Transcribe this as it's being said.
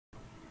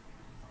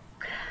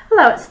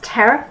Hello, it's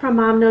Tara from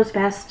Mom Knows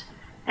Best,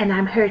 and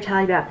I'm here to tell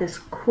you about this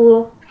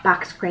cool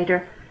box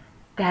grater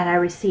that I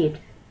received.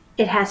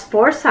 It has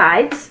 4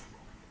 sides,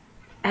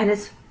 and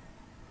it's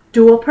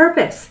dual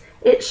purpose.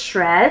 It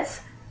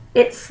shreds,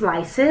 it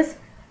slices,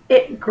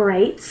 it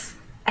grates,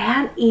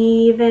 and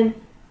even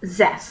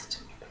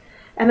zest.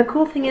 And the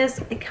cool thing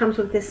is, it comes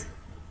with this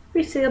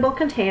resealable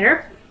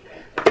container.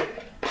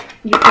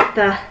 You put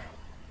the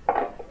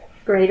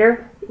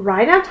grater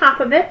right on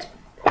top of it.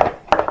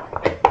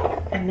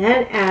 And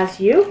then as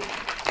you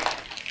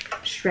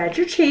shred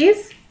your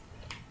cheese,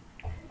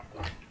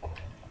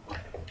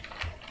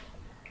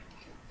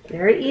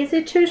 very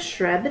easy to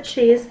shred the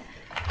cheese,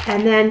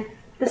 and then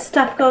the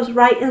stuff goes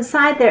right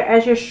inside there.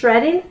 As you're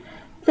shredding,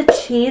 the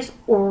cheese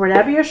or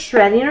whatever you're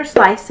shredding or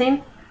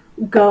slicing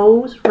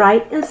goes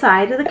right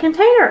inside of the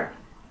container.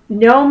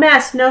 No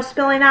mess, no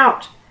spilling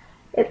out.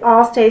 It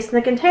all stays in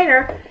the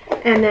container,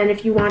 and then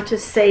if you want to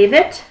save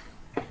it,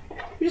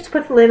 you just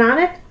put the lid on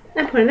it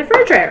and put it in the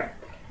refrigerator.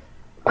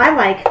 I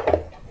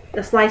like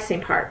the slicing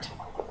part.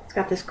 It's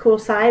got this cool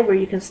side where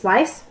you can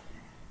slice.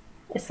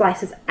 It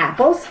slices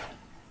apples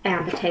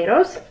and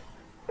potatoes.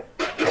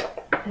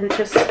 And it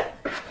just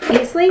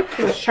easily, with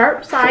a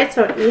sharp side,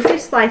 so it easily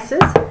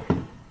slices.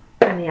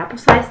 And the apple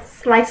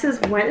slices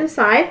went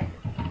inside.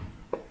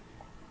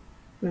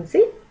 And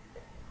see,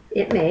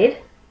 it made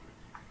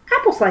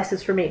apple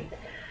slices for me.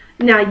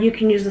 Now you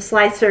can use the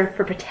slicer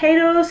for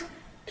potatoes,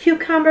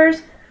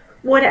 cucumbers,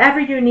 whatever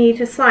you need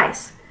to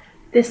slice.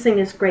 This thing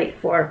is great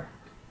for,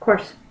 of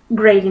course,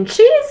 grating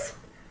cheese,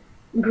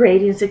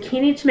 grating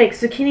zucchini to make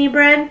zucchini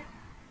bread,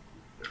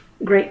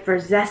 great for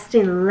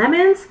zesting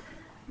lemons,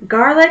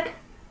 garlic.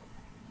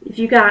 If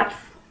you got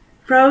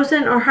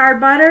frozen or hard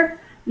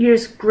butter, you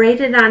just grate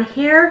it on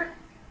here,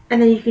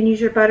 and then you can use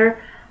your butter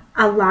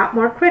a lot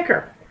more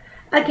quicker.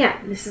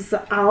 Again, this is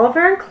the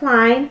Oliver &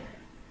 Kline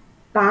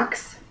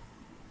box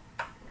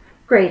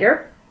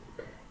grater,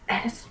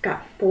 and it's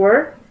got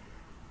 4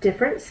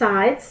 different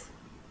sides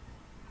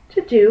to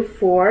do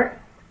 4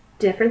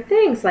 different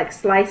things like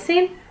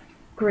slicing,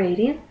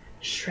 grating,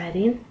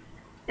 shredding,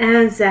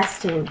 and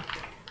zesting.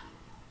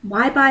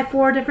 Why buy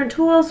 4 different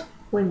tools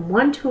when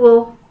one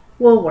tool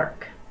will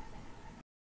work?